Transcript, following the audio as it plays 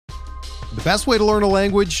The best way to learn a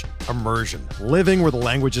language? Immersion. Living where the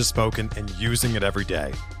language is spoken and using it every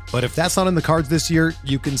day. But if that's not in the cards this year,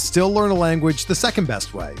 you can still learn a language the second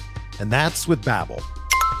best way, and that's with Babbel.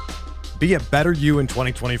 Be a better you in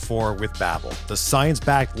 2024 with Babbel, the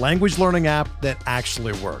science-backed language learning app that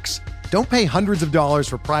actually works. Don't pay hundreds of dollars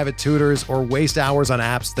for private tutors or waste hours on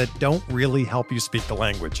apps that don't really help you speak the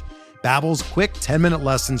language. Babbel's quick 10-minute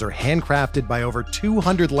lessons are handcrafted by over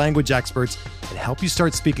 200 language experts and help you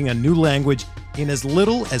start speaking a new language in as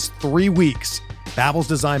little as 3 weeks. Babbel's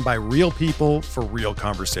designed by real people for real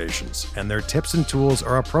conversations, and their tips and tools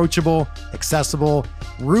are approachable, accessible,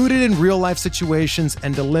 rooted in real-life situations,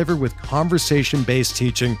 and delivered with conversation-based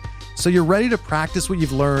teaching, so you're ready to practice what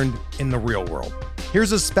you've learned in the real world.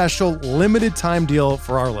 Here's a special limited-time deal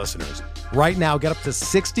for our listeners. Right now, get up to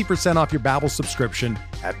 60% off your Babbel subscription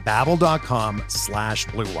at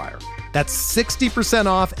babbel.com/Blue Wire. That's 60%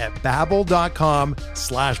 off at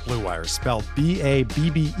babbel.com/Blue Wire, spelled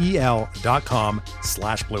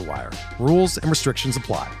BABBEL.com/Blue Wire. Rules and restrictions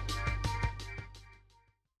apply.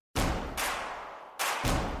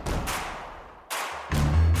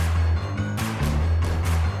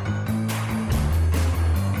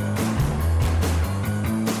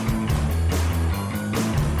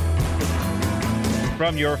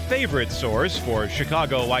 From your favorite source for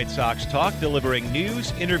Chicago White Sox talk, delivering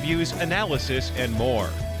news, interviews, analysis, and more.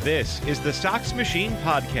 This is the Sox Machine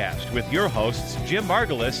Podcast with your hosts, Jim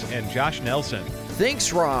Margulis and Josh Nelson.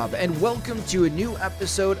 Thanks, Rob, and welcome to a new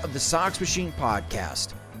episode of the Sox Machine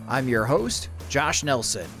Podcast. I'm your host, Josh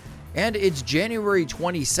Nelson, and it's January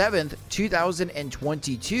 27th,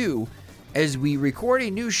 2022, as we record a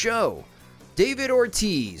new show. David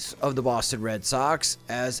Ortiz of the Boston Red Sox,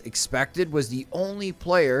 as expected, was the only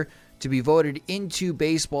player to be voted into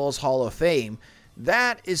baseball's Hall of Fame.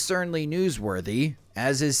 That is certainly newsworthy,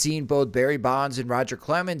 as has seen both Barry Bonds and Roger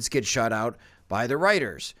Clemens get shut out by the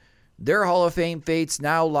writers. Their Hall of Fame fates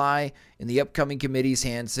now lie in the upcoming committee's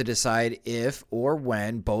hands to decide if or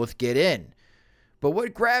when both get in. But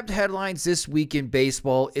what grabbed headlines this week in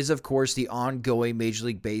baseball is, of course, the ongoing Major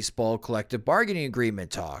League Baseball collective bargaining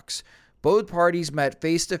agreement talks. Both parties met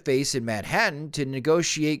face-to-face in Manhattan to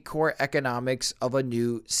negotiate core economics of a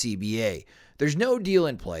new CBA. There's no deal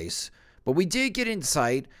in place, but we did get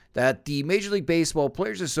insight that the Major League Baseball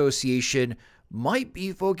Players Association might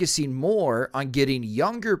be focusing more on getting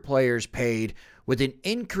younger players paid with an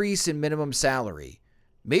increase in minimum salary.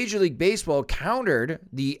 Major League Baseball countered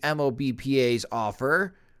the MLBPA's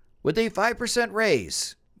offer with a 5%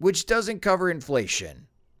 raise, which doesn't cover inflation.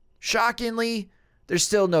 Shockingly, there's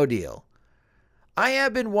still no deal. I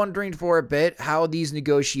have been wondering for a bit how these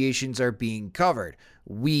negotiations are being covered.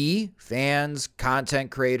 We, fans,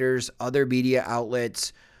 content creators, other media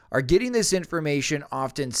outlets, are getting this information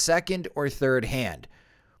often second or third hand.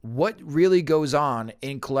 What really goes on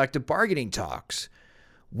in collective bargaining talks?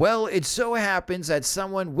 Well, it so happens that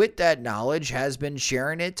someone with that knowledge has been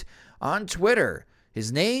sharing it on Twitter.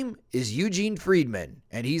 His name is Eugene Friedman,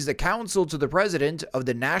 and he's the counsel to the president of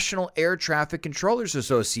the National Air Traffic Controllers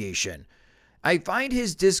Association. I find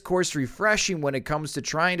his discourse refreshing when it comes to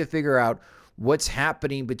trying to figure out what's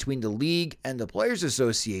happening between the league and the Players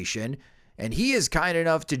Association, and he is kind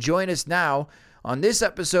enough to join us now on this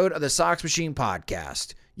episode of the Sox Machine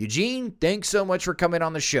Podcast. Eugene, thanks so much for coming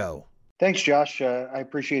on the show. Thanks, Josh. I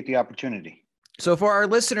appreciate the opportunity. So for our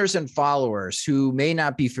listeners and followers who may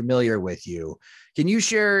not be familiar with you, can you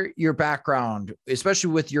share your background,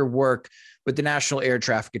 especially with your work with the National Air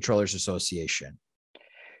Traffic Controllers Association?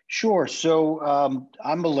 Sure. So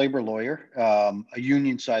I'm a labor lawyer, a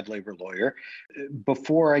union side labor lawyer.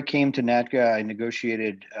 Before I came to NATCA, I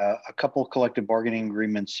negotiated a couple of collective bargaining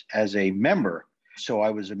agreements as a member. So I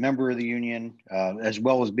was a member of the union as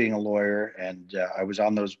well as being a lawyer, and I was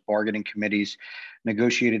on those bargaining committees,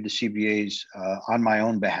 negotiated the CBAs on my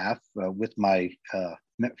own behalf with my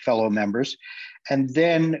fellow members, and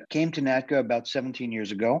then came to NATCA about 17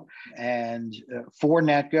 years ago. And for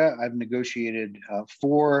NATCA, I've negotiated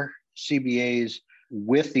 4 CBAs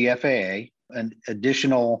with the FAA, an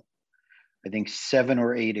additional, I think, 7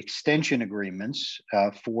 or 8 extension agreements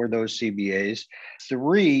for those CBAs,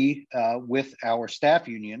 3 with our staff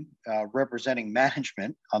union representing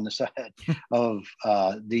management on the side of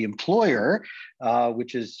the employer,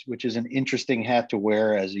 which is an interesting hat to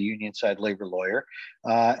wear as a union side labor lawyer.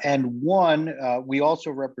 And 1, we also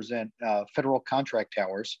represent federal contract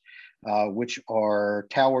towers, which are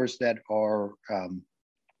towers that are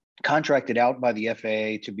contracted out by the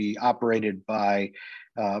FAA to be operated by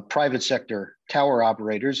private sector tower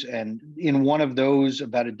operators. And in one of those,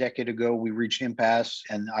 about a decade ago, we reached impasse,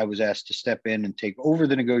 and I was asked to step in and take over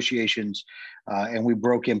the negotiations. And we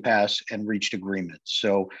broke impasse and reached agreement.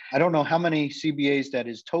 So I don't know how many CBAs that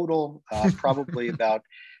is total, probably about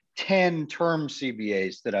 10 term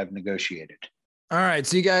CBAs that I've negotiated. All right.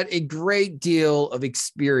 So you got a great deal of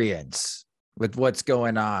experience with what's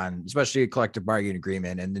going on, especially a collective bargaining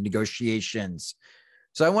agreement and the negotiations.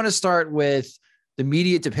 So I want to start with the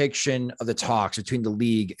media depiction of the talks between the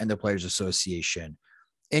league and the Players Association.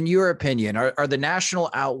 In your opinion, are the national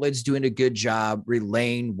outlets doing a good job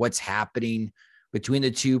relaying what's happening between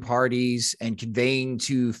the two parties and conveying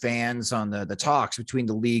to fans on the talks between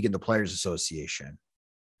the league and the Players Association?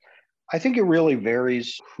 I think it really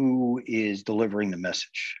varies who is delivering the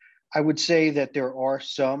message. I would say that there are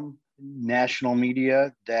some national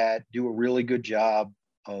media that do a really good job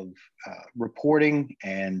of reporting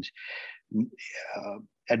and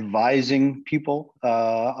advising people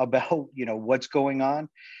about what's going on.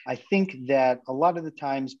 I think that a lot of the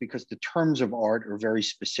times, because the terms of art are very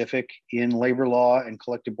specific in labor law and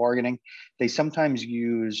collective bargaining, they sometimes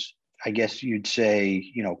use, I guess you'd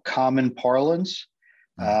say, common parlance.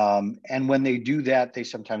 And when they do that, they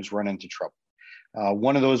sometimes run into trouble.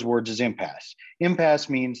 One of those words is impasse. Impasse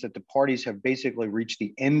means that the parties have basically reached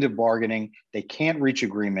the end of bargaining. They can't reach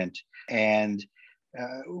agreement. And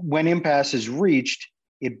when impasse is reached,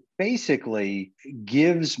 it basically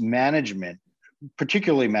gives management,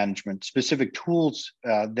 particularly management, specific tools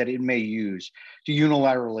that it may use to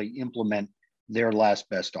unilaterally implement their last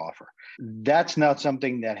best offer. That's not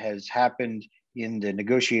something that has happened in the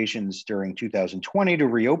negotiations during 2020 to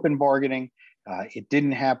reopen bargaining. It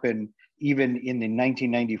didn't happen even in the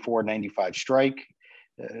 1994-95 strike.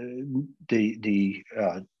 The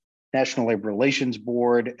National Labor Relations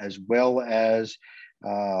Board, as well as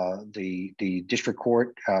the district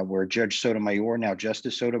court where Judge Sotomayor, now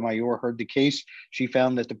Justice Sotomayor, heard the case, she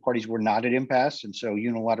found that the parties were not at impasse, and so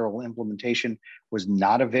unilateral implementation was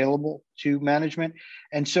not available to management.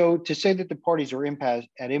 And so to say that the parties are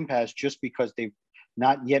at impasse just because they've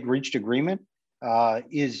not yet reached agreement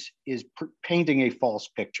is painting a false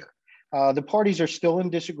picture. The parties are still in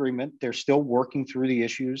disagreement. They're still working through the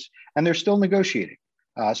issues, and they're still negotiating.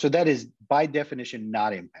 So that is, by definition,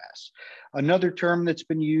 not impasse. Another term that's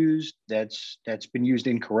been used that's been used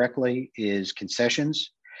incorrectly is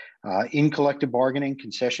concessions. In collective bargaining,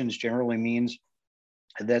 concessions generally means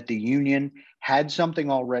that the union had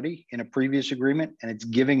something already in a previous agreement and it's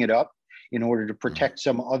giving it up in order to protect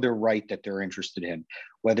some other right that they're interested in.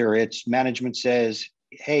 Whether it's management says,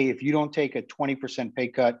 hey, if you don't take a 20% pay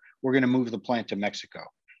cut, we're going to move the plant to Mexico.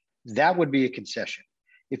 That would be a concession.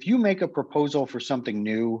 If you make a proposal for something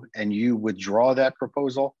new and you withdraw that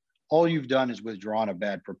proposal, all you've done is withdrawn a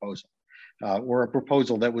bad proposal or a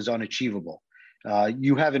proposal that was unachievable.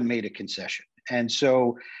 You haven't made a concession. And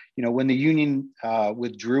so, when the union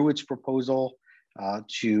withdrew its proposal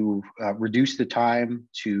to reduce the time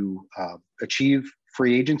to achieve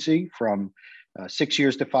free agency from 6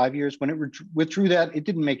 years to 5 years, when it withdrew that, it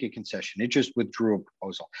didn't make a concession. It just withdrew a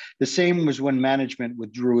proposal. The same was when management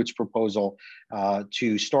withdrew its proposal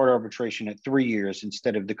to start arbitration at 3 years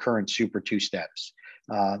instead of the current Super 2 status.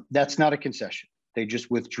 That's not a concession. They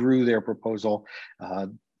just withdrew their proposal.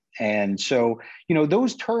 And so,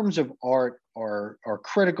 those terms of art are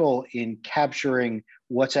critical in capturing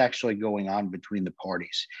what's actually going on between the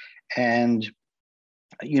parties. And,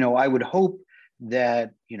 I would hope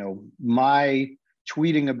that, my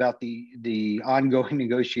tweeting about the ongoing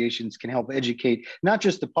negotiations can help educate not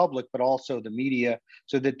just the public, but also the media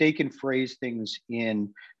so that they can phrase things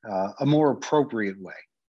in a more appropriate way.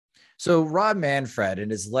 So Rob Manfred, in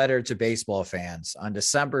his letter to baseball fans on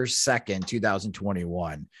December 2nd,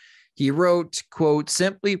 2021, he wrote, quote,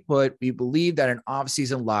 "Simply put, we believe that an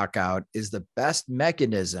off-season lockout is the best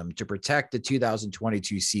mechanism to protect the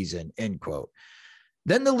 2022 season," end quote.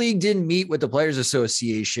 Then the league didn't meet with the Players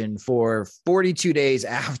Association for 42 days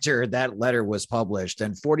after that letter was published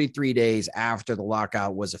and 43 days after the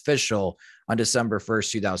lockout was official on December 1st,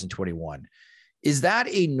 2021. Is that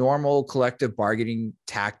a normal collective bargaining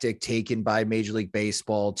tactic taken by Major League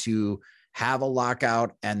Baseball to have a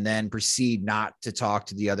lockout and then proceed not to talk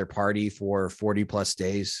to the other party for 40 plus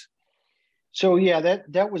days? So, yeah,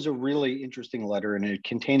 that was a really interesting letter, and it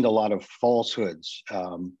contained a lot of falsehoods,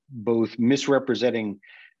 both misrepresenting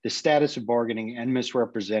the status of bargaining and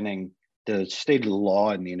misrepresenting the state of the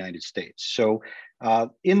law in the United States. So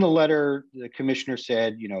in the letter, the commissioner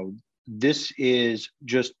said, this is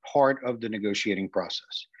just part of the negotiating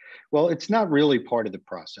process. Well, it's not really part of the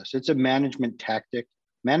process. It's a management tactic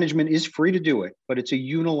Management is free to do it, but it's a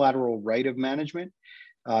unilateral right of management.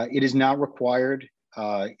 It is not required.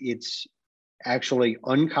 It's actually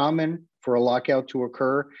uncommon for a lockout to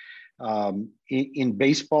occur. In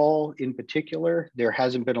baseball in particular, there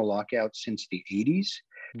hasn't been a lockout since the 80s.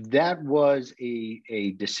 That was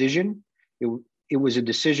a decision. It was a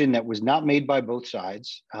decision that was not made by both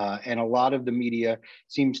sides. And a lot of the media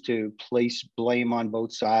seems to place blame on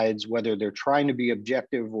both sides, whether they're trying to be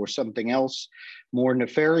objective or something else more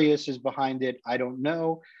nefarious is behind it. I don't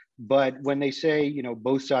know. But when they say,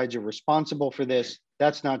 both sides are responsible for this,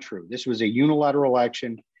 that's not true. This was a unilateral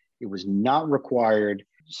action. It was not required.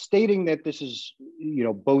 Stating that this is,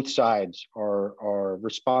 both sides are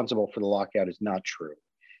responsible for the lockout is not true.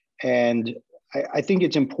 And I think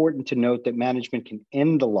it's important to note that management can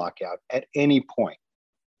end the lockout at any point.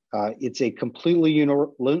 It's a completely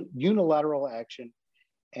unilateral action,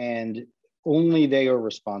 and only they are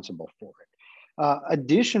responsible for it.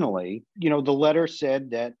 Additionally, the letter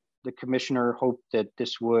said that the commissioner hoped that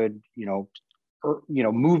this would,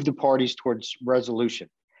 move the parties towards resolution,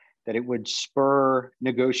 that it would spur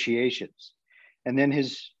negotiations. And then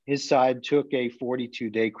his side took a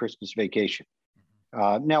 42-day Christmas vacation.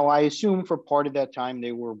 Now, I assume for part of that time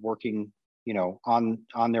they were working,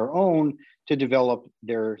 on their own to develop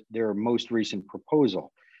their most recent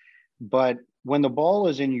proposal. But when the ball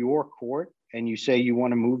is in your court and you say you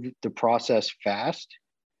want to move the process fast,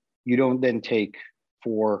 you don't then take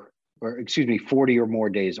 40 or more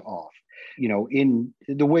days off. In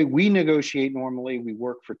the way we negotiate normally, we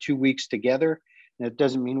work for 2 weeks together. And it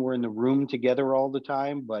doesn't mean we're in the room together all the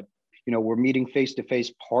time, but we're meeting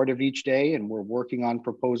face-to-face part of each day, and we're working on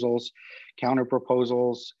proposals, counter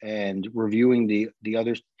proposals, and reviewing the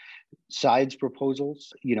other side's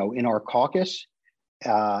proposals, in our caucus.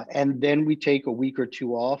 And then we take a week or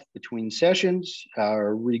two off between sessions,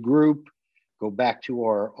 regroup, go back to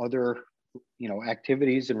our other,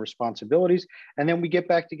 activities and responsibilities, and then we get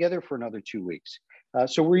back together for another 2 weeks.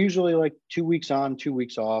 So we're usually like 2 weeks on, 2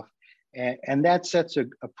 weeks off. And that sets a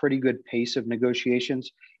pretty good pace of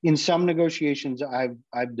negotiations. In some negotiations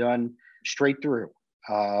I've done straight through,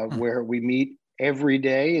 where we meet every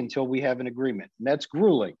day until we have an agreement. And that's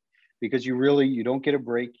grueling because you don't get a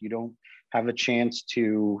break. You don't have a chance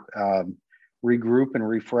to regroup and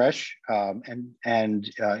refresh. And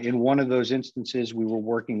in one of those instances, we were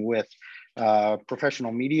working with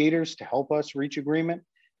professional mediators to help us reach agreement.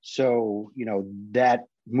 So, that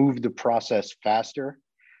moved the process faster.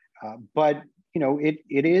 But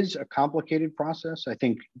it is a complicated process. I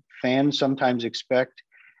think fans sometimes expect,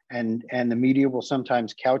 and the media will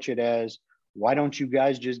sometimes couch it as, why don't you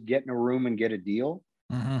guys just get in a room and get a deal?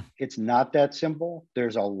 Mm-hmm. It's not that simple.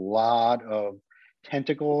 There's a lot of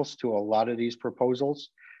tentacles to a lot of these proposals.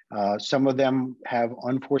 Some of them have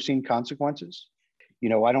unforeseen consequences.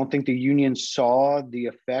 I don't think the union saw the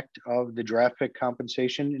effect of the draft pick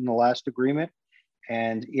compensation in the last agreement.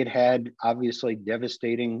 And it had obviously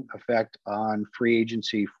devastating effect on free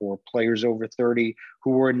agency for players over 30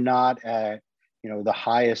 who were not at, the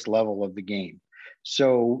highest level of the game.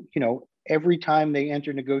 So, every time they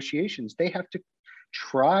enter negotiations, they have to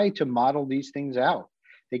try to model these things out.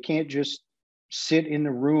 They can't just sit in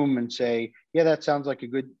the room and say, yeah, that sounds like a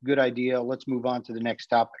good idea. Let's move on to the next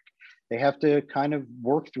topic. They have to kind of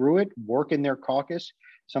work through it, work in their caucus.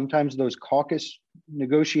 Sometimes those caucus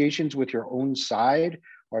negotiations with your own side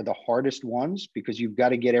are the hardest ones because you've got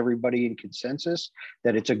to get everybody in consensus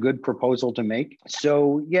that it's a good proposal to make.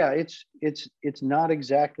 So yeah, it's not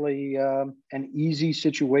exactly an easy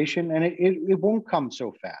situation, and it won't come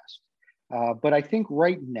so fast. But I think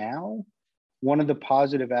right now, one of the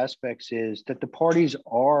positive aspects is that the parties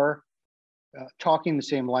are talking the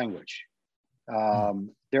same language.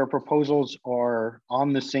 Their proposals are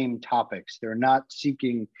on the same topics. They're not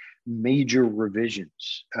seeking major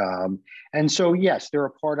revisions. And so, yes, they're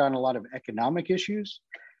apart on a lot of economic issues,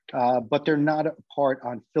 but they're not apart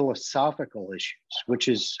on philosophical issues, which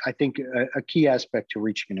is, I think, a key aspect to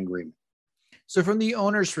reaching an agreement. So from the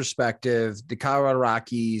owner's perspective, the Colorado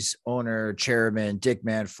Rockies owner, chairman, Dick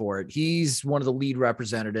Manfort, he's one of the lead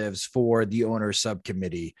representatives for the owner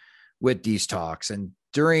subcommittee with these talks. And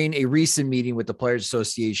during a recent meeting with the Players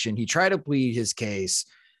Association, he tried to plead his case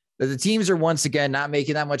that the teams are once again not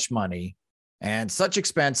making that much money, and such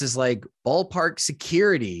expenses like ballpark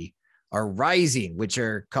security are rising, which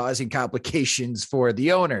are causing complications for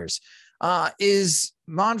the owners. Is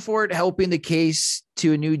Manfort helping the case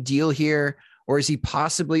to a new deal here, or is he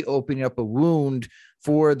possibly opening up a wound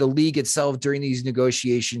for the league itself during these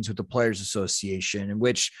negotiations with the Players Association, in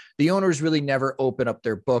which the owners really never open up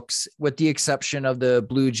their books, with the exception of the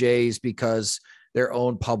Blue Jays because they're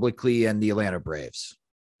owned publicly, and the Atlanta Braves?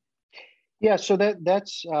 Yeah, so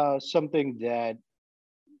that's something that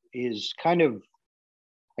is kind of,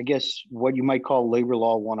 I guess, what you might call labor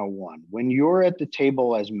law 101. When you're at the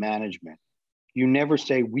table as management, you never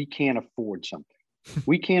say, we can't afford something.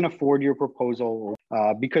 We can't afford your proposal,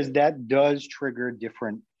 because that does trigger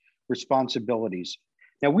different responsibilities.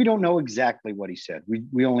 Now, we don't know exactly what he said.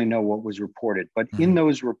 We only know what was reported. But in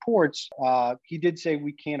those reports, he did say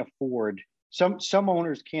we can't afford, some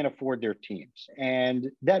owners can't afford their teams.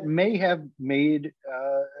 And that may have made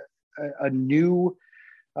a new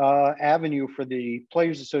avenue for the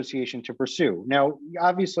Players Association to pursue. Now,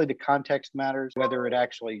 obviously, the context matters, whether it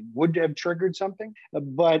actually would have triggered something,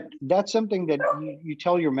 but that's something that you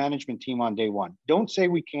tell your management team on day one. Don't say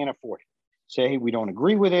we can't afford it. Say we don't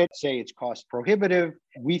agree with it. Say it's cost prohibitive.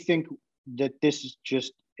 We think that this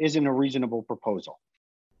just isn't a reasonable proposal.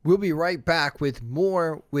 We'll be right back with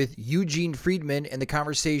more with Eugene Friedman and the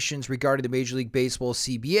conversations regarding the Major League Baseball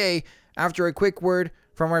CBA after a quick word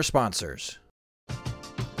from our sponsors.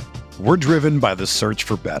 We're driven by the search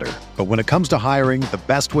for better. But when it comes to hiring, the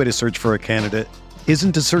best way to search for a candidate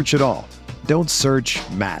isn't to search at all. Don't search,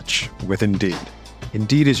 match with Indeed.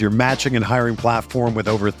 Indeed is your matching and hiring platform with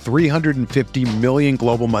over 350 million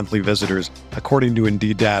global monthly visitors, according to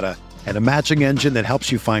Indeed data, and a matching engine that helps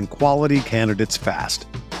you find quality candidates fast.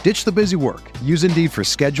 Ditch the busy work. Use Indeed for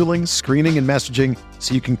scheduling, screening, and messaging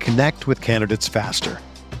so you can connect with candidates faster.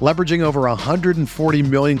 Leveraging over 140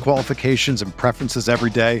 million qualifications and preferences every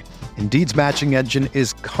day, Indeed's matching engine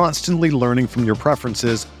is constantly learning from your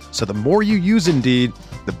preferences, so the more you use Indeed,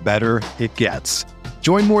 the better it gets.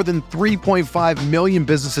 Join more than 3.5 million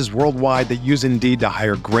businesses worldwide that use Indeed to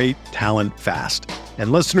hire great talent fast.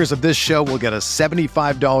 And listeners of this show will get a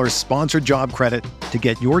 $75 sponsored job credit to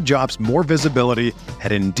get your jobs more visibility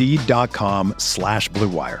at Indeed.com/Blue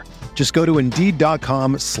Wire. Just go to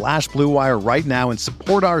Indeed.com/Blue Wire right now and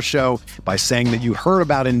support our show by saying that you heard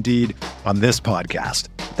about Indeed on this podcast.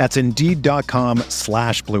 That's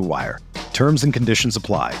Indeed.com/Blue Wire. Terms and conditions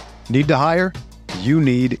apply. Need to hire? You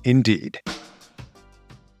need Indeed.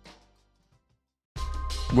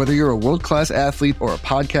 Whether you're a world-class athlete or a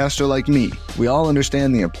podcaster like me, we all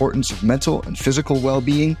understand the importance of mental and physical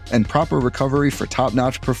well-being and proper recovery for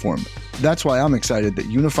top-notch performance. That's why I'm excited that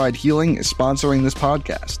Unified Healing is sponsoring this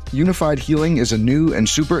podcast. Unified Healing is a new and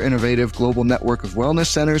super innovative global network of wellness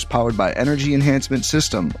centers powered by Energy Enhancement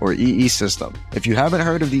System, or EE System. If you haven't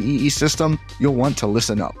heard of the EE System, you'll want to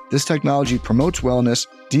listen up. This technology promotes wellness,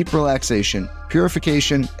 deep relaxation,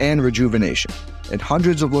 purification, and rejuvenation. In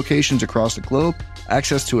hundreds of locations across the globe,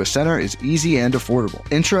 access to a center is easy and affordable.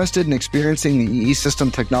 Interested in experiencing the EE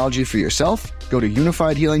System technology for yourself? Go to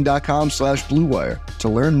unifiedhealing.com/Blue Wire to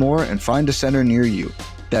learn more and find a center near you.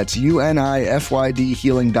 That's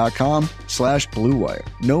UNIFYDhealing.com/Blue Wire.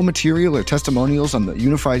 No material or testimonials on the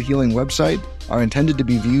Unified Healing website are intended to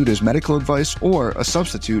be viewed as medical advice or a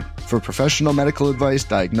substitute for professional medical advice,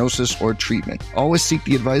 diagnosis, or treatment. Always seek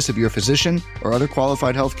the advice of your physician or other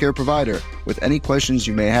qualified healthcare provider with any questions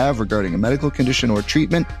you may have regarding a medical condition or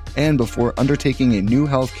treatment and before undertaking a new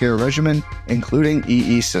healthcare regimen, including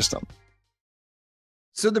EE System.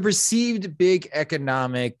 So the perceived big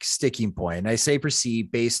economic sticking point, and I say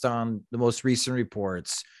perceived based on the most recent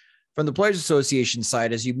reports from the Players Association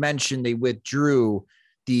side, as you mentioned, they withdrew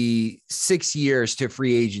the 6 years to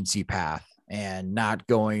free agency path and not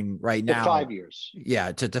going right now. 5 years.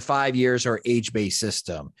 Yeah, to 5 years or age-based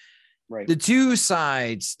system. Right. The two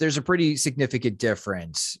sides, there's a pretty significant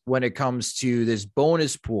difference when it comes to this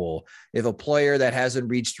bonus pool. If a player that hasn't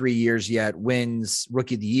reached 3 years yet wins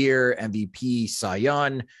Rookie of the Year, MVP, Cy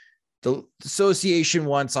Young, the association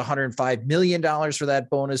wants $105 million for that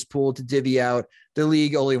bonus pool to divvy out. The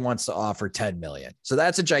league only wants to offer $10 million. So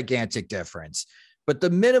that's a gigantic difference. But the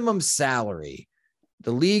minimum salary,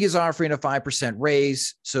 the league is offering a 5%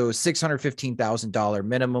 raise, so $615,000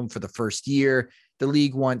 minimum for the first year. The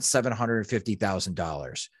league wants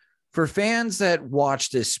 $750,000. For fans that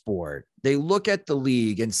watch this sport, they look at the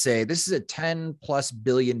league and say, this is a $10+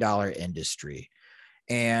 billion industry.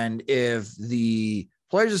 And if the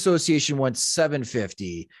Players Association wants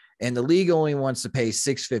 $750 and the league only wants to pay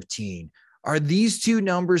 $615, are these two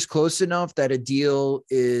numbers close enough that a deal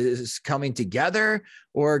is coming together?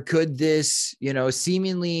 Or could this,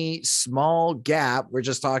 seemingly small gap, we're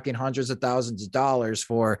just talking hundreds of thousands of dollars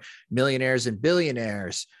for millionaires and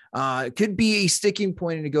billionaires, could be a sticking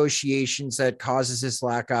point in negotiations that causes this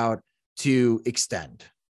lockout to extend?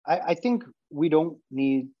 I think we don't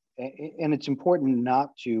need, and it's important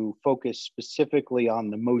not to focus specifically on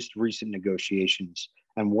the most recent negotiations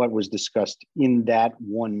and what was discussed in that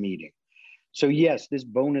one meeting. So yes, this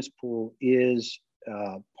bonus pool is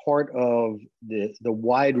part of the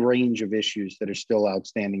wide range of issues that are still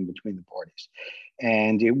outstanding between the parties.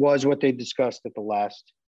 And it was what they discussed at the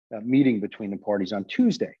last meeting between the parties on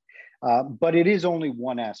Tuesday. But it is only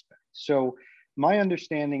one aspect. So my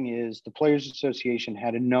understanding is the Players Association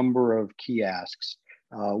had a number of key asks.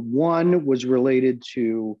 One was related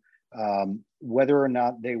to whether or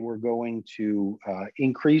not they were going to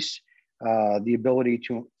increase the ability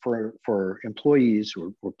for employees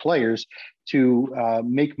or players to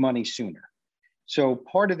make money sooner. So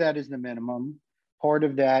part of that is the minimum. Part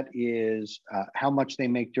of that is how much they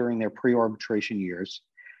make during their pre-arbitration years.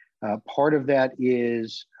 Part of that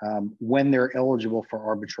is when they're eligible for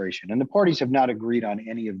arbitration. And the parties have not agreed on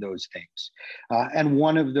any of those things. And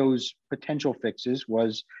one of those potential fixes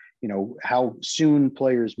was, how soon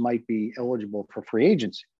players might be eligible for free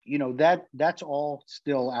agency. That's all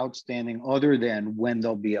still outstanding other than when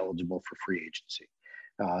they'll be eligible for free agency.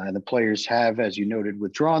 And the players have, as you noted,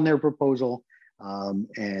 withdrawn their proposal.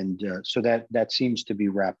 So that seems to be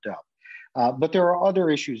wrapped up. But there are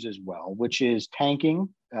other issues as well, which is tanking.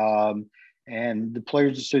 And the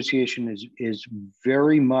Players Association is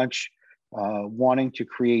very much wanting to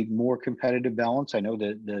create more competitive balance. I know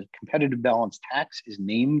that the competitive balance tax is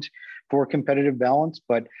named for competitive balance,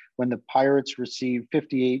 but when the Pirates received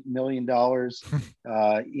 $58 million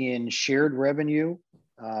in shared revenue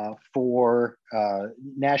for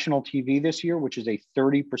national TV this year, which is a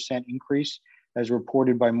 30% increase as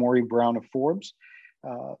reported by Maury Brown of Forbes,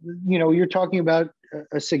 you're talking about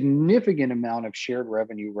a significant amount of shared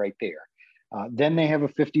revenue right there. Then they have a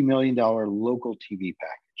 $50 million local TV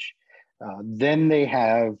package. Then they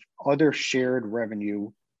have other shared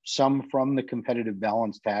revenue, some from the competitive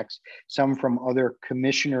balance tax, some from other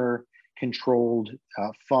commissioner-controlled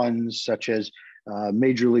funds, such as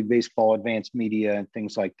Major League Baseball advanced media and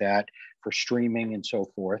things like that for streaming and so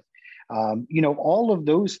forth. All of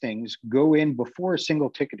those things go in before a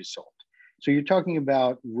single ticket is sold. So you're talking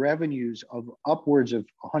about revenues of upwards of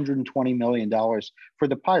 $120 million for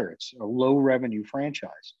the Pirates, a low revenue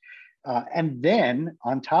franchise. And then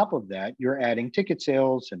on top of that, you're adding ticket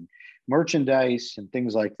sales and merchandise and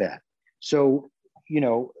things like that. So,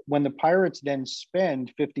 when the Pirates then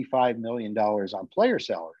spend $55 million on player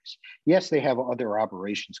salaries, yes, they have other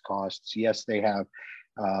operations costs. Yes, they have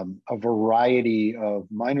a variety of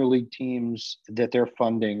minor league teams that they're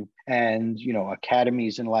funding and,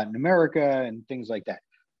 academies in Latin America and things like that.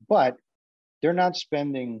 But they're not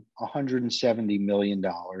spending $170 million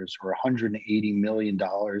or $180 million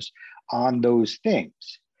on those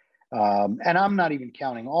things. And I'm not even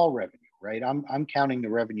counting all revenue, right? I'm counting the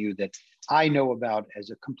revenue that I know about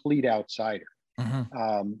as a complete outsider.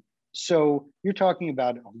 Mm-hmm. So you're talking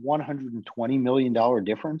about a $120 million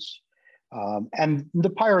difference. And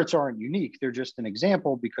the Pirates aren't unique. They're just an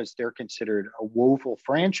example because they're considered a woeful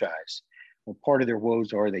franchise. Well, part of their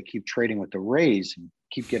woes are they keep trading with the Rays and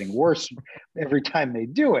keep getting worse every time they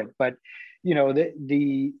do it. But,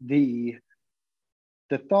 the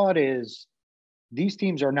thought is these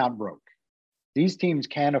teams are not broke. These teams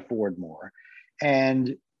can afford more.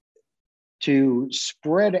 And to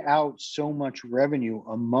spread out so much revenue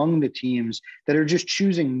among the teams that are just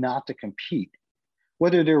choosing not to compete,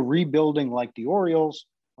 whether they're rebuilding like the Orioles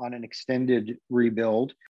on an extended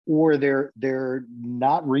rebuild, or they're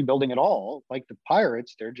not rebuilding at all, like the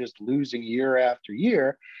Pirates, they're just losing year after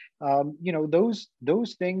year. Those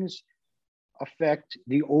things affect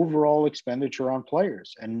the overall expenditure on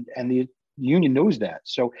players, and the union knows that.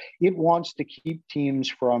 So it wants to keep teams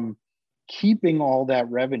from keeping all that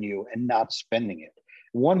revenue and not spending it.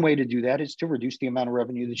 One way to do that is to reduce the amount of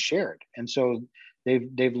revenue that's shared. And so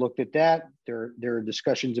they've looked at that. There are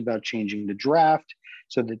discussions about changing the draft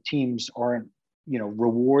so that teams aren't,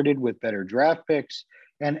 rewarded with better draft picks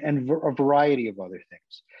and a variety of other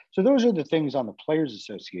things. So those are the things on the Players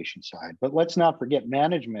Association side. But let's not forget,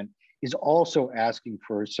 management is also asking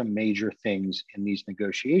for some major things in these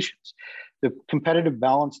negotiations. The competitive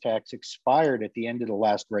balance tax expired at the end of the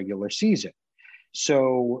last regular season.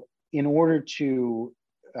 So in order to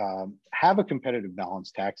have a competitive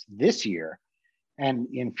balance tax this year and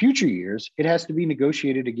in future years, it has to be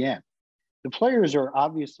negotiated again. The players are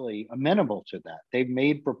obviously amenable to that. They've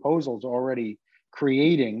made proposals already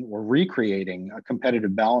creating or recreating a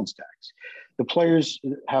competitive balance tax. The players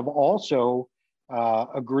have also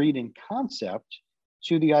agreed in concept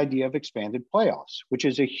to the idea of expanded playoffs, which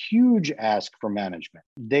is a huge ask for management.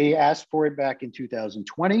 They asked for it back in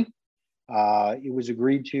 2020. It was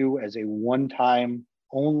agreed to as a one-time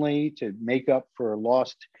only to make up for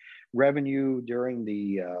lost revenue during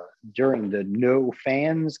the no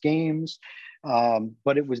fans games,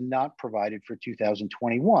 but it was not provided for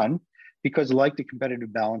 2021 because like the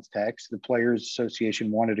competitive balance tax, the Players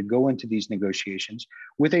Association wanted to go into these negotiations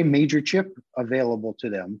with a major chip available to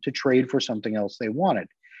them to trade for something else they wanted.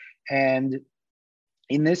 And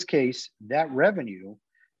in this case, that revenue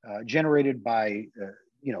generated by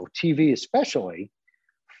TV especially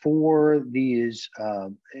for these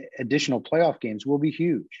additional playoff games will be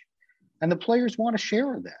huge. And the players want a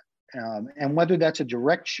share of that. And whether that's a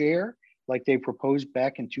direct share like they proposed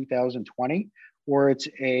back in 2020, or it's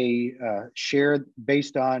a share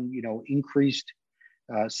based on increased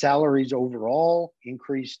salaries overall,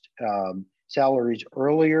 increased salaries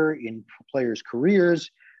earlier in players' careers,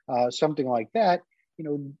 something like that,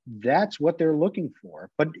 that's what they're looking for.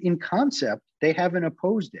 But in concept, they haven't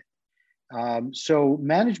opposed it. So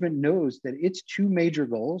management knows that its two major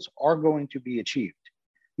goals are going to be achieved.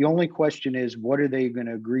 The only question is, what are they going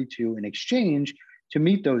to agree to in exchange to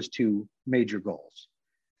meet those two major goals?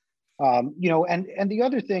 And the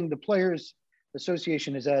other thing the Players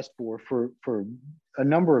Association has asked for a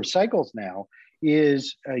number of cycles now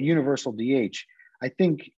is a universal DH. I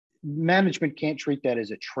think management can't treat that as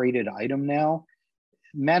a traded item now.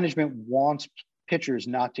 Management wants pitchers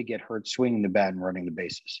not to get hurt swinging the bat and running the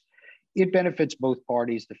bases. It benefits both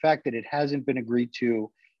parties. The fact that it hasn't been agreed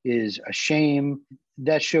to is a shame.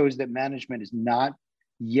 That shows that management is not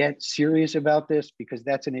yet serious about this, because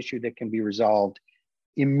that's an issue that can be resolved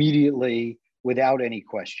immediately without any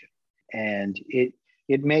question. And it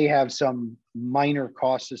may have some minor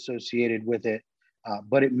costs associated with it,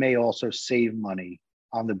 but it may also save money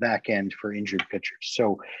on the back end for injured pitchers.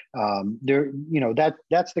 So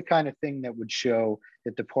that's the kind of thing that would show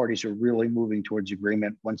that the parties are really moving towards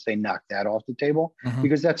agreement once they knock that off the table,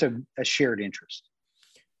 because that's a shared interest.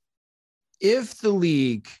 If the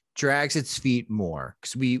league drags its feet more,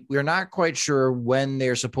 because we're not quite sure when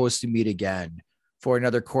they're supposed to meet again for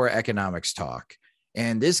another core economics talk,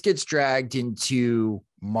 and this gets dragged into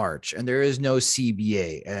March and there is no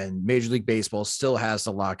CBA and Major League Baseball still has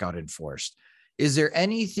the lockout enforced, is there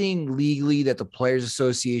anything legally that the Players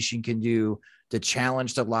Association can do to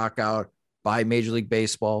challenge the lockout by Major League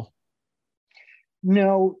Baseball?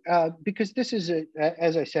 No, because this is,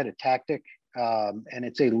 as I said, a tactic. And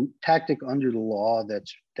it's a tactic under the law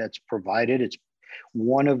that's provided. It's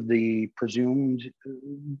one of the presumed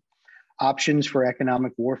options for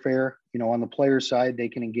economic warfare. On the player side, they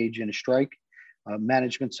can engage in a strike.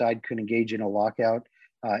 Management side could engage in a lockout,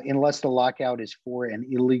 unless the lockout is for an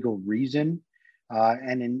illegal reason.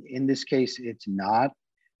 And in this case, it's not.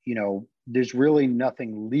 There's really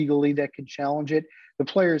nothing legally that could challenge it. The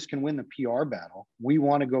players can win the PR battle. We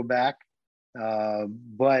want to go back,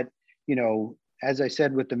 but as I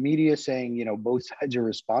said, with the media saying, both sides are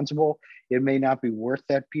responsible, it may not be worth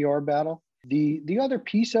that PR battle. The other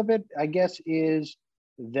piece of it, I guess, is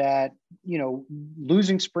that,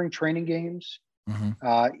 losing spring training games,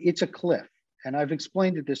 it's a cliff. And I've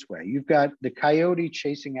explained it this way. You've got the coyote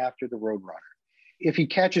chasing after the roadrunner. If he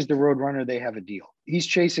catches the roadrunner, they have a deal. He's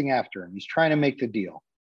chasing after him. He's trying to make the deal.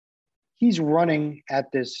 He's running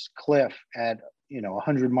at this cliff at,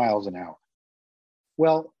 100 miles an hour.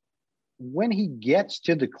 Well, when he gets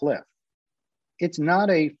to the cliff, it's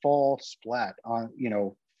not a fall splat on,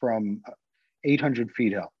 from 800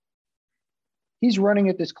 feet up. He's running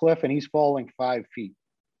at this cliff and he's falling 5 feet.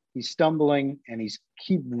 He's stumbling and he's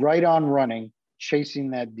keep right on running,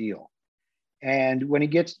 chasing that deal. And when he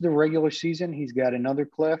gets to the regular season, he's got another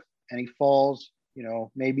cliff and he falls,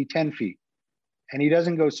 maybe 10 feet. And he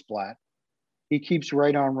doesn't go splat. He keeps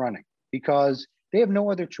right on running because they have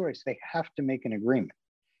no other choice. They have to make an agreement.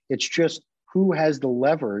 It's just who has the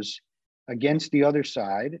levers against the other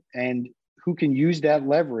side and who can use that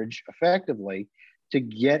leverage effectively to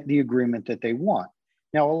get the agreement that they want.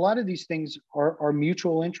 Now, a lot of these things are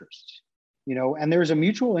mutual interests, and there's a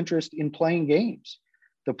mutual interest in playing games.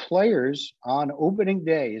 The players on opening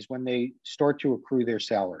day is when they start to accrue their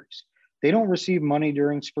salaries. They don't receive money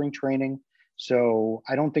during spring training. So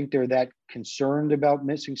I don't think they're that concerned about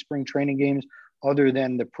missing spring training games, other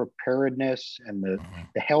than the preparedness and the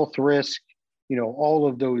health risk, all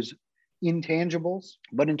of those intangibles.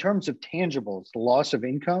 But in terms of tangibles, the loss of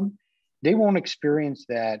income, they won't experience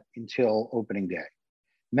that until opening day.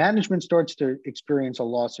 Management starts to experience a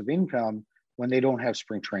loss of income when they don't have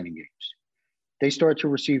spring training games. They start to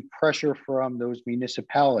receive pressure from those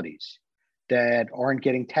municipalities that aren't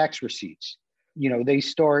getting tax receipts. They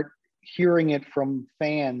start hearing it from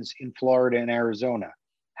fans in Florida and Arizona.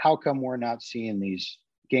 How come we're not seeing these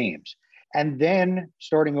games? And then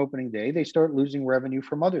starting opening day, they start losing revenue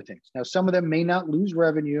from other things. Now, some of them may not lose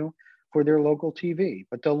revenue for their local TV,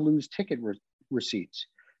 but they'll lose ticket receipts.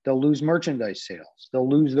 They'll lose merchandise sales. They'll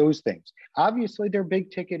lose those things. Obviously, their big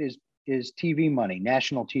ticket is is TV money,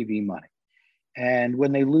 national TV money. And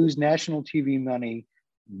when they lose national TV money,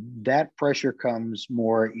 that pressure comes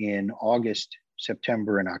more in August,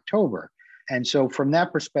 September, and October. And so from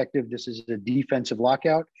that perspective, this is a defensive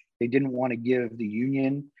lockout. They didn't want to give the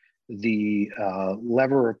union the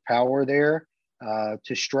lever of power there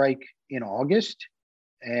to strike in August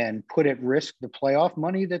and put at risk the playoff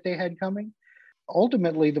money that they had coming.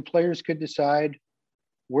 Ultimately, the players could decide,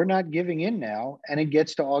 we're not giving in now, and it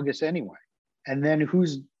gets to August anyway. And then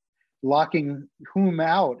who's locking whom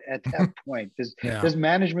out at that point? Does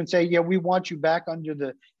management say, yeah, we want you back under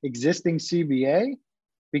the existing CBA?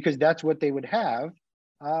 Because that's what they would have.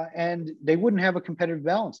 And they wouldn't have a competitive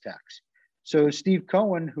balance tax. So Steve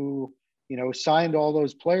Cohen, who, signed all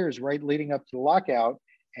those players right leading up to the lockout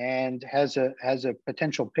and has a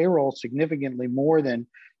potential payroll significantly more than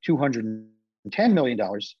 $210 million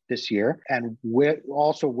this year, and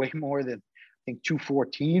also way more than, I think,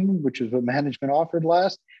 214, which is what management offered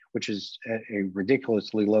last, which is a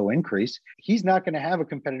ridiculously low increase. He's not going to have a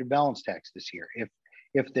competitive balance tax this year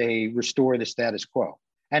if they restore the status quo.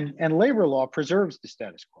 And labor law preserves the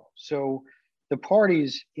status quo. So the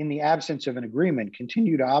parties, in the absence of an agreement,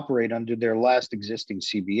 continue to operate under their last existing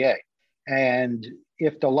CBA. And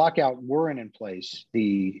if the lockout weren't in place,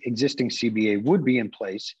 the existing CBA would be in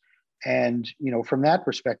place. And, from that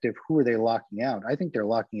perspective, who are they locking out? I think they're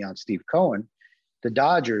locking out Steve Cohen, the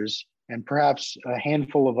Dodgers, and perhaps a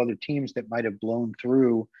handful of other teams that might have blown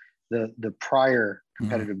through the prior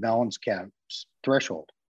competitive balance caps threshold.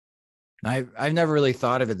 I've never really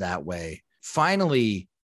thought of it that way. Finally,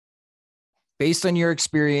 based on your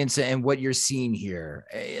experience and what you're seeing here,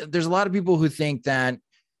 there's a lot of people who think that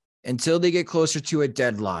until they get closer to a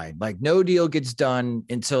deadline, like no deal gets done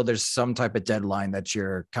until there's some type of deadline that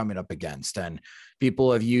you're coming up against. And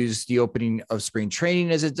people have used the opening of spring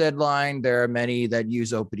training as a deadline. There are many that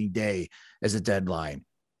use opening day as a deadline.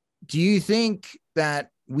 Do you think that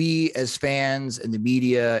we as fans and the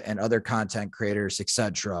media and other content creators, et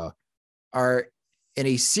cetera, are in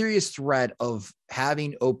a serious threat of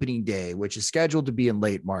having opening day, which is scheduled to be in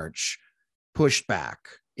late March, pushed back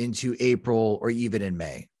into April or even in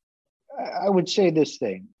May? I would say this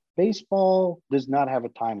thing: baseball does not have a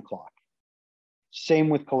time clock. Same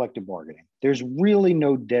with collective bargaining. There's really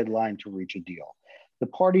no deadline to reach a deal. The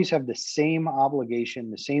parties have the same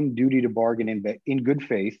obligation, the same duty to bargain in good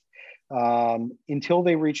faith until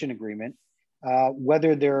they reach an agreement,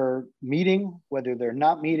 whether they're meeting, whether they're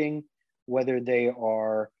not meeting, whether they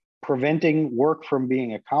are preventing work from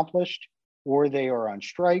being accomplished, or they are on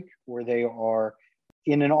strike, or they are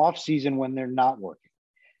in an off season when they're not working.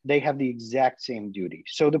 They have the exact same duty.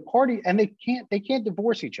 So the party, and they can't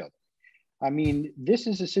divorce each other. I mean, this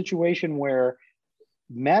is a situation where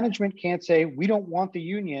management can't say, we don't want the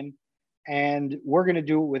union and we're going to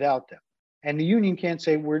do it without them. And the union can't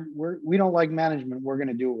say, we don't like management, we're going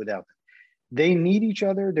to do it without them. They need each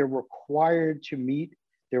other. They're required to meet.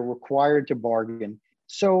 They're required to bargain.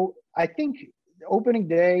 So I think opening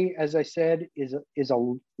day, as I said, is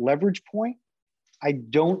a leverage point. I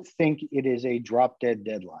don't think it is a drop dead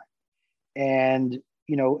deadline. And,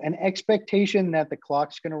 an expectation that the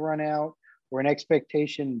clock's going to run out, or an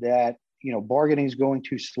expectation that, bargaining is going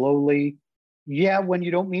too slowly. Yeah, when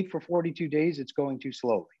you don't meet for 42 days, it's going too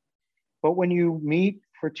slowly. But when you meet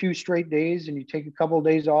for 2 straight days and you take a couple of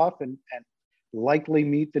days off and likely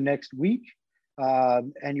meet the next week,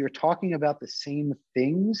 and you're talking about the same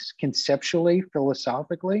things conceptually,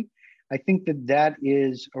 philosophically, I think that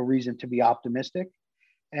is a reason to be optimistic.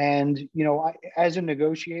 And, as a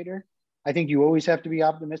negotiator, I think you always have to be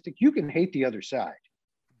optimistic. You can hate the other side,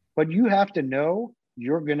 but you have to know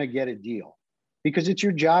you're going to get a deal because it's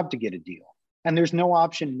your job to get a deal. And there's no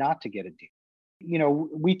option not to get a deal.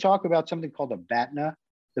 We talk about something called a BATNA,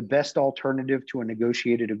 the best alternative to a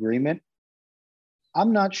negotiated agreement.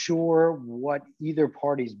 I'm not sure what either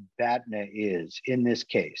party's BATNA is in this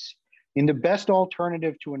case. The best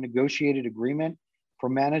alternative to a negotiated agreement for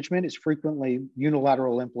management is frequently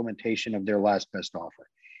unilateral implementation of their last best offer.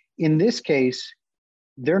 In this case,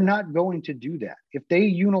 they're not going to do that. If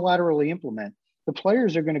they unilaterally implement, the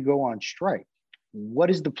players are going to go on strike. What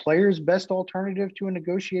is the players' best alternative to a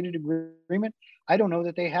negotiated agreement? I don't know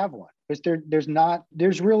that they have one, because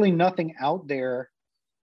there's really nothing out there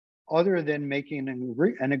other than making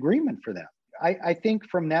an agreement for them. I think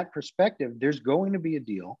from that perspective, there's going to be a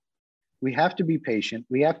deal. We have to be patient.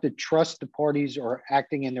 We have to trust the parties are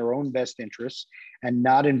acting in their own best interests and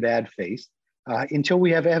not in bad faith until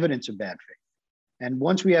we have evidence of bad faith. And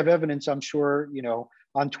once we have evidence, I'm sure,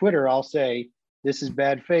 on Twitter, I'll say, this is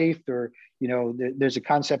bad faith, or, there's a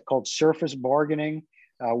concept called surface bargaining,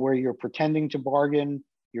 where you're pretending to bargain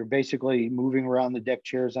You're basically moving around the deck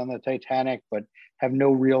chairs on the Titanic, but have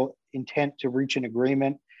no real intent to reach an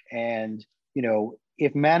agreement. And,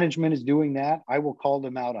 if management is doing that, I will call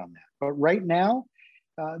them out on that. But right now,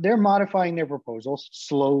 they're modifying their proposals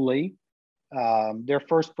slowly. Management's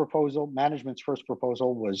first proposal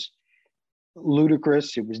was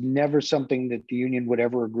ludicrous. It was never something that the union would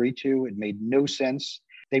ever agree to. It made no sense.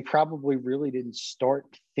 They probably really didn't start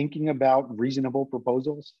thinking about reasonable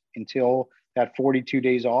proposals until that 42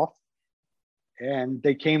 days off. And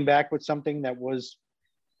they came back with something that was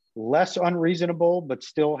less unreasonable, but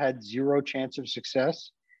still had zero chance of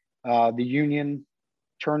success. The union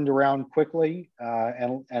turned around quickly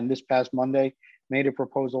and this past Monday made a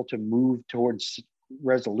proposal to move towards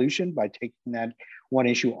resolution by taking that one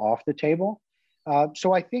issue off the table.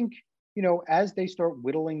 So I think, as they start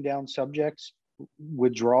whittling down subjects,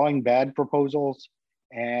 withdrawing bad proposals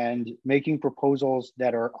and making proposals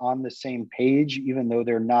that are on the same page, even though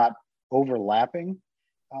they're not overlapping,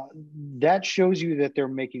 that shows you that they're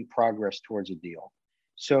making progress towards a deal.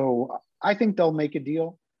 So I think they'll make a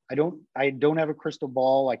deal. I don't have a crystal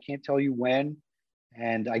ball. I can't tell you when,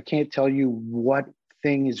 and I can't tell you what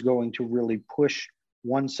thing is going to really push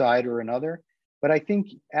one side or another. But I think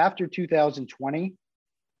after 2020,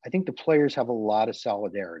 I think the players have a lot of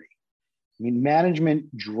solidarity. I mean,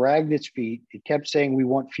 management dragged its feet. It kept saying, we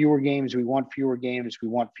want fewer games, we want fewer games, we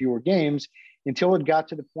want fewer games, until it got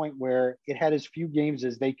to the point where it had as few games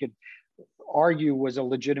as they could argue was a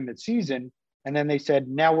legitimate season. And then they said,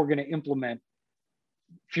 now we're going to implement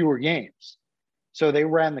fewer games. So they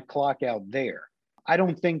ran the clock out there. I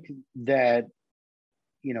don't think that,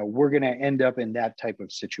 we're going to end up in that type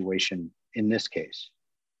of situation in this case.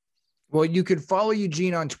 Well, you could follow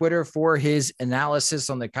Eugene on Twitter for his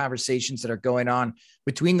analysis on the conversations that are going on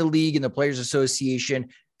between the league and the Players Association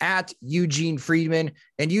at Eugene Friedman.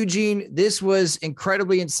 And Eugene, this was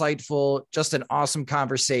incredibly insightful, just an awesome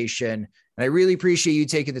conversation. And I really appreciate you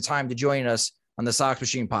taking the time to join us on the Sox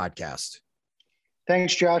Machine podcast.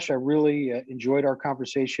 Thanks, Josh. I really enjoyed our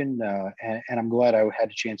conversation, and I'm glad I had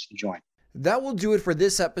a chance to join. That will do it for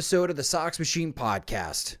this episode of the Sox Machine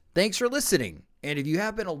podcast. Thanks for listening. And if you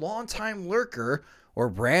have been a longtime lurker or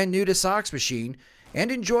brand new to Sox Machine and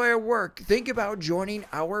enjoy our work, think about joining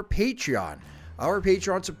our Patreon. Our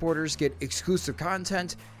Patreon supporters get exclusive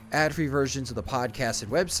content, ad-free versions of the podcast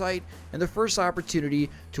and website, and the first opportunity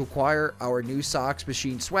to acquire our new Sox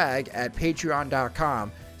Machine swag at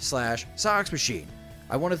patreon.com/Sox Machine.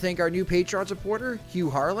 I want to thank our new Patreon supporter, Hugh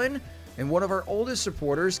Harlan, and one of our oldest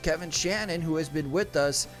supporters, Kevin Shannon, who has been with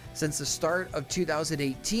us since the start of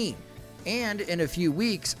 2018. And in a few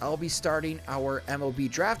weeks, I'll be starting our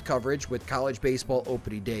MLB draft coverage with college baseball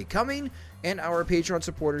opening day coming, and our Patreon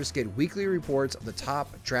supporters get weekly reports of the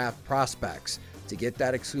top draft prospects. To get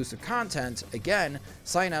that exclusive content, again,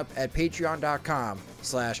 sign up at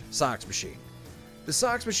patreon.com/Sox Machine. The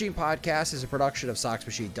Sox Machine podcast is a production of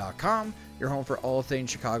SoxMachine.com, your home for all things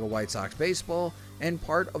Chicago White Sox baseball, and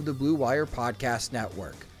part of the Blue Wire Podcast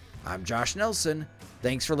Network. I'm Josh Nelson.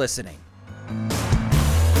 Thanks for listening.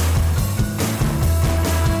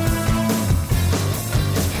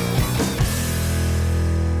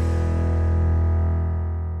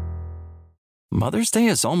 Mother's Day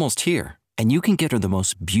is almost here, and you can get her the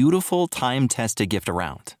most beautiful time-tested gift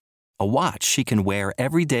around. A watch she can wear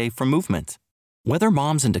every day from Movement. Whether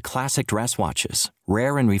mom's into classic dress watches,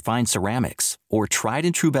 rare and refined ceramics, or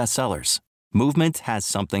tried-and-true bestsellers, Movement has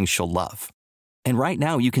something she'll love. And right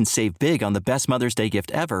now, you can save big on the best Mother's Day gift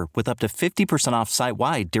ever with up to 50% off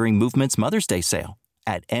site-wide during Movement's Mother's Day sale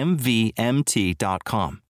at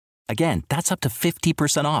MVMT.com. Again, that's up to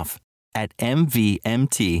 50% off at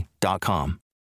MVMT.com.